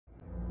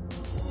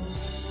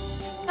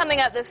Coming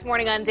up this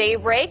morning on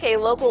Daybreak, a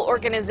local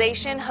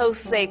organization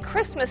hosts a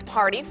Christmas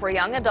party for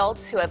young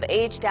adults who have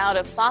aged out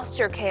of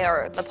foster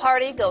care. The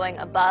party going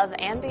above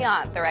and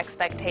beyond their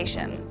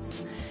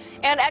expectations.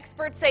 And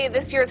experts say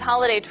this year's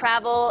holiday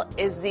travel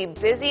is the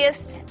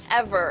busiest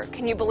ever.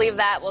 Can you believe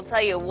that? We'll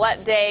tell you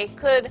what day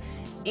could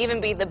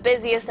even be the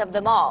busiest of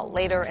them all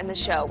later in the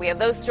show. We have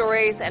those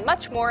stories and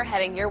much more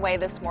heading your way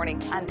this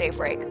morning on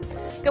Daybreak.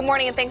 Good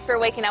morning and thanks for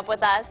waking up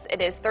with us. It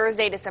is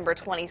Thursday, December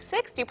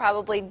 26th. You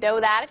probably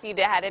know that if you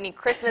had any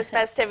Christmas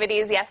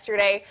festivities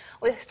yesterday.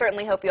 We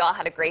certainly hope you all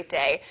had a great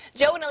day.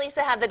 Joe and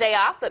Elisa had the day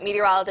off, but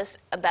meteorologist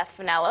Beth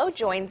Finello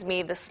joins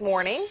me this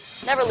morning.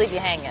 Never leave you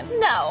hanging.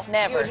 No,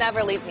 never. You would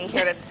never leave me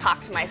here to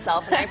talk to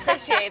myself, and I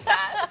appreciate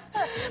that.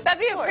 That'd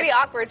be a pretty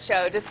awkward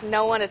show, just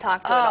no one to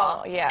talk to at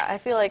all. Oh, yeah. I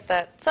feel like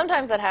that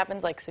sometimes that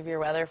happens, like severe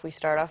weather. If we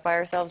start off by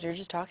ourselves, you're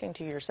just talking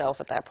to yourself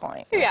at that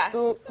point. Yeah.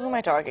 Who am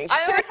I talking to?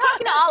 We're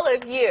talking to all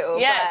of you.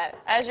 Yes.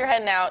 As you're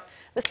heading out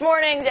this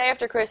morning, day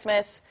after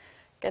Christmas,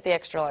 get the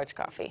extra large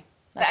coffee.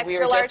 That's the what we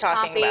extra were large just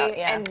talking coffee about.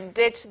 Yeah. and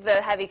ditch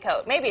the heavy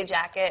coat. Maybe a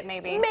jacket,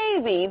 maybe.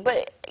 Maybe,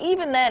 but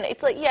even then,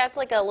 it's like, yeah, it's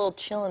like a little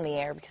chill in the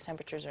air because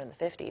temperatures are in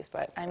the 50s.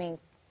 But, I mean,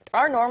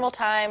 our normal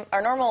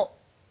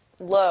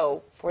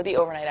low for the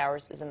overnight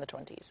hours is in the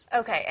 20s.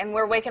 Okay, and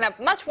we're waking up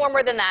much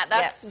warmer than that.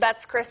 Yes.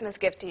 That's Christmas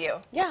gift to you.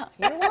 Yeah,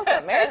 you're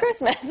welcome. Merry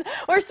Christmas.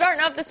 We're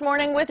starting off this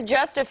morning with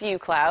just a few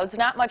clouds.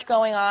 Not much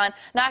going on.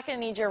 Not going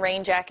to need your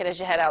rain jacket as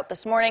you head out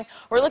this morning.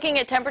 We're looking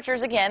at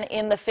temperatures again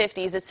in the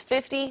 50s. It's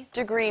 50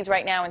 degrees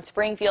right now in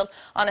Springfield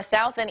on a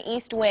south and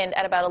east wind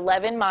at about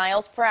 11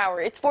 miles per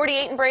hour. It's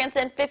 48 in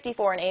Branson,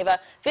 54 in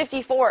Ava,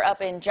 54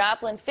 up in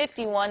Joplin,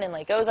 51 in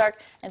Lake Ozark,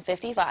 and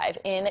 55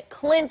 in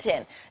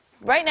Clinton.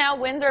 Right now,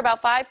 winds are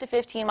about 5 to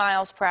 15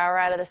 miles per hour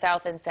out of the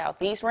south and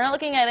southeast. We're not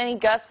looking at any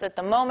gusts at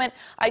the moment.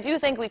 I do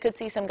think we could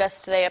see some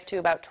gusts today up to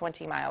about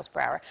 20 miles per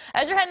hour.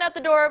 As you're heading out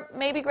the door,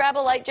 maybe grab a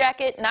light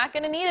jacket. Not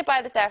going to need it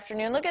by this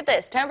afternoon. Look at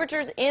this.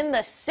 Temperatures in the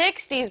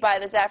 60s by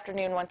this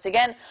afternoon once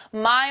again.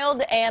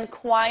 Mild and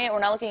quiet. We're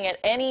not looking at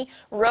any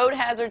road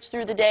hazards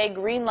through the day.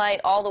 Green light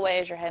all the way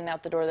as you're heading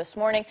out the door this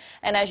morning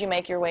and as you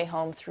make your way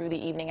home through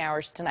the evening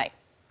hours tonight.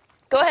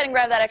 Go ahead and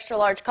grab that extra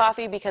large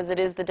coffee because it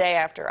is the day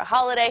after a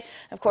holiday.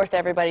 Of course,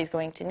 everybody's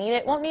going to need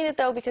it. Won't need it,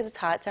 though, because it's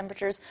hot.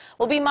 Temperatures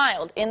will be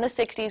mild in the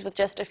 60s with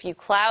just a few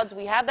clouds.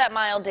 We have that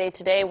mild day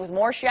today with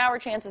more shower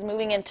chances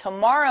moving in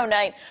tomorrow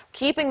night,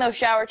 keeping those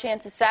shower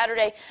chances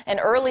Saturday and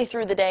early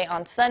through the day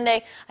on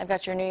Sunday. I've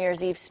got your New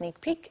Year's Eve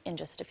sneak peek in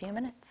just a few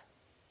minutes.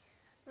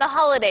 The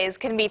holidays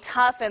can be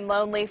tough and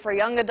lonely for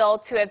young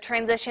adults who have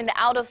transitioned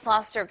out of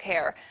foster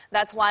care.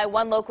 That's why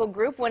one local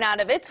group went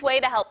out of its way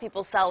to help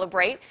people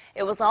celebrate.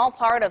 It was all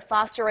part of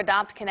Foster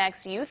Adopt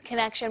Connect's Youth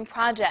Connection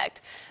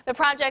project. The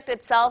project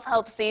itself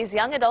helps these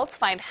young adults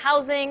find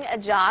housing, a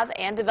job,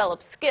 and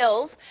develop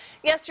skills.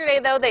 Yesterday,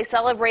 though, they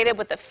celebrated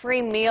with a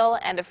free meal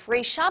and a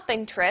free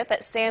shopping trip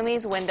at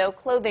Sammy's Window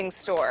Clothing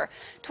Store.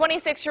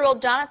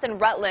 26-year-old Jonathan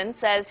Rutland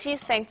says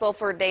he's thankful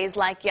for days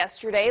like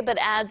yesterday, but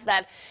adds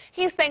that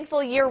he's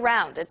thankful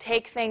year-round to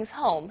take things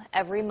home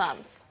every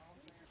month.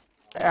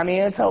 I mean,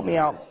 it's helped me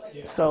out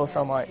so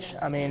much.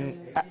 I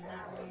mean,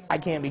 I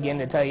can't begin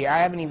to tell you. I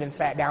haven't even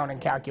sat down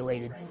and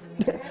calculated,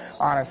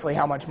 honestly,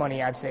 how much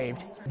money I've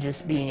saved.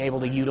 Just being able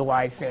to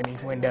utilize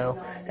Sammy's Window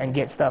and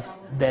get stuff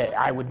that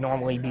I would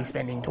normally be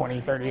spending $20,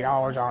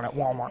 $30 on at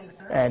Walmart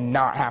and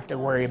not have to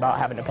worry about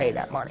having to pay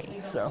that money.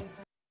 So.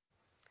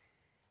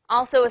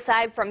 Also,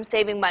 aside from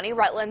saving money,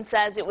 Rutland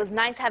says it was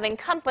nice having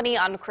company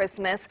on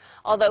Christmas.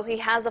 Although he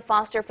has a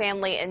foster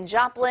family in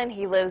Joplin,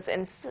 he lives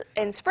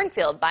in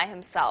Springfield by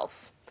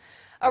himself.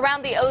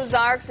 Around the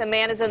Ozarks, a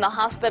man is in the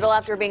hospital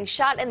after being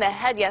shot in the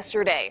head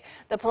yesterday.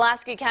 The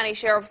Pulaski County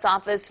Sheriff's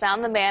Office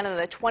found the man in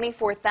the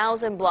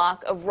 24,000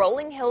 block of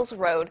Rolling Hills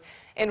Road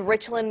in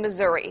Richland,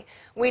 Missouri.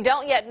 We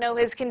don't yet know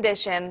his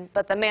condition,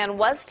 but the man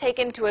was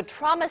taken to a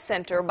trauma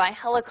center by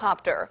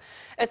helicopter.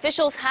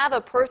 Officials have a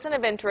person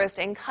of interest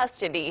in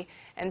custody,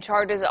 and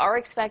charges are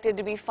expected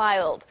to be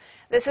filed.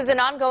 This is an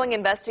ongoing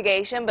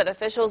investigation, but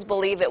officials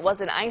believe it was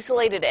an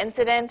isolated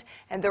incident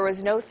and there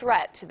was no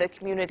threat to the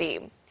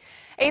community.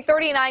 A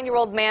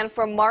 39-year-old man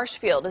from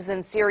Marshfield is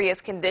in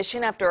serious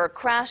condition after a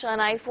crash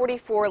on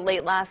I-44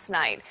 late last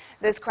night.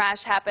 This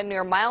crash happened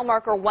near mile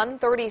marker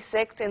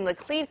 136 in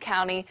Laclede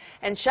County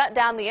and shut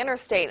down the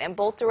interstate in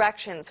both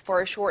directions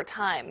for a short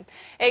time.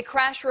 A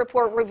crash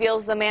report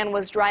reveals the man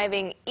was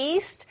driving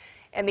east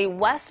in the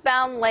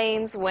westbound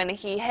lanes when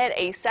he hit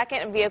a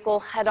second vehicle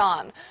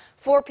head-on.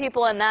 4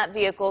 people in that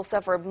vehicle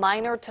suffered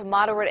minor to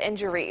moderate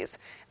injuries.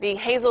 The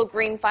Hazel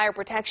Green Fire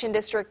Protection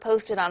District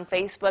posted on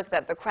Facebook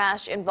that the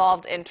crash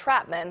involved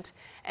entrapment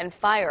and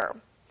fire.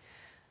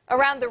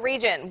 Around the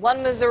region,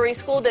 one Missouri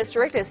school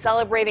district is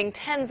celebrating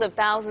tens of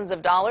thousands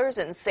of dollars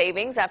in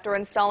savings after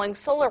installing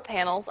solar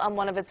panels on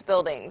one of its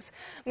buildings.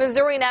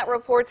 MissouriNet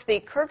reports the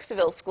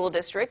Kirksville School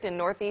District in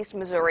northeast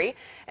Missouri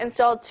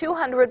installed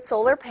 200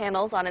 solar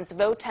panels on its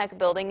Votech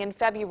building in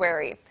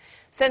February.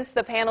 Since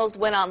the panels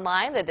went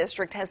online, the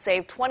district has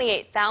saved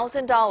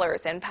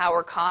 $28,000 in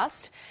power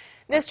costs.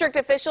 District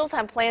officials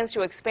have plans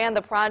to expand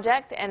the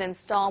project and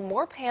install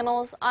more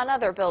panels on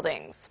other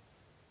buildings.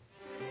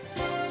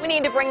 We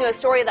need to bring you a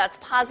story that's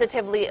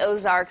positively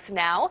Ozarks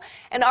now.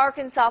 An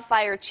Arkansas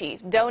fire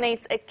chief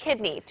donates a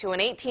kidney to an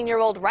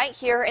 18-year-old right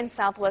here in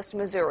southwest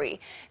Missouri.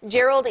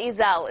 Gerald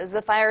Ezell is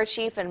the fire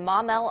chief in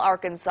Maumelle,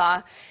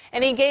 Arkansas,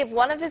 and he gave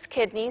one of his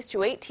kidneys to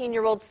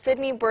 18-year-old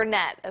Sydney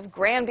Burnett of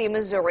Granby,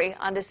 Missouri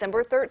on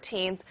December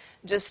 13th,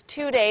 just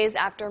 2 days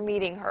after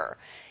meeting her.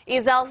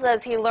 Ezell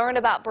says he learned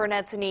about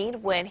Burnett's need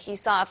when he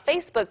saw a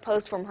Facebook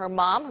post from her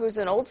mom, who's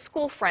an old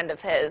school friend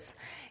of his.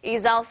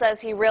 Ezell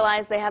says he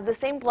realized they have the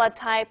same blood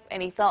type,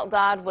 and he felt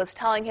God was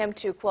telling him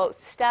to, quote,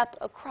 step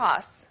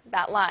across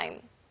that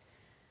line.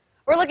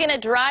 We're looking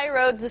at dry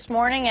roads this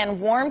morning and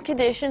warm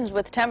conditions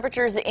with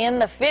temperatures in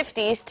the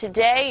 50s.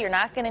 Today, you're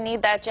not going to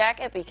need that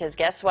jacket because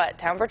guess what?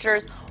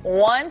 Temperatures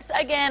once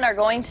again are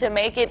going to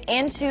make it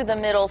into the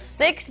middle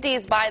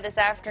 60s by this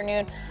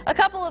afternoon. A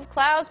couple of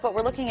clouds, but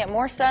we're looking at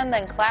more sun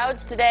than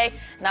clouds today.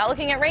 Not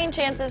looking at rain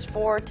chances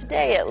for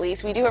today, at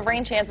least. We do have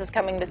rain chances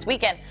coming this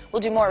weekend.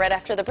 We'll do more right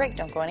after the break.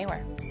 Don't go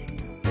anywhere.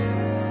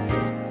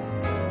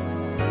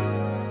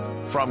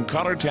 From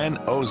Color 10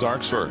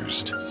 Ozarks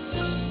First,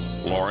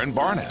 Lauren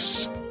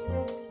Barnes,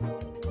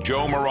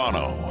 Joe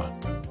Morano,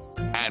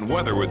 and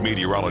weather with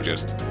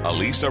meteorologist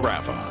Elisa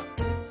Raffa.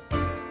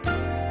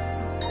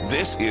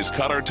 This is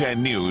Color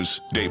 10 News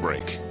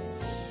Daybreak.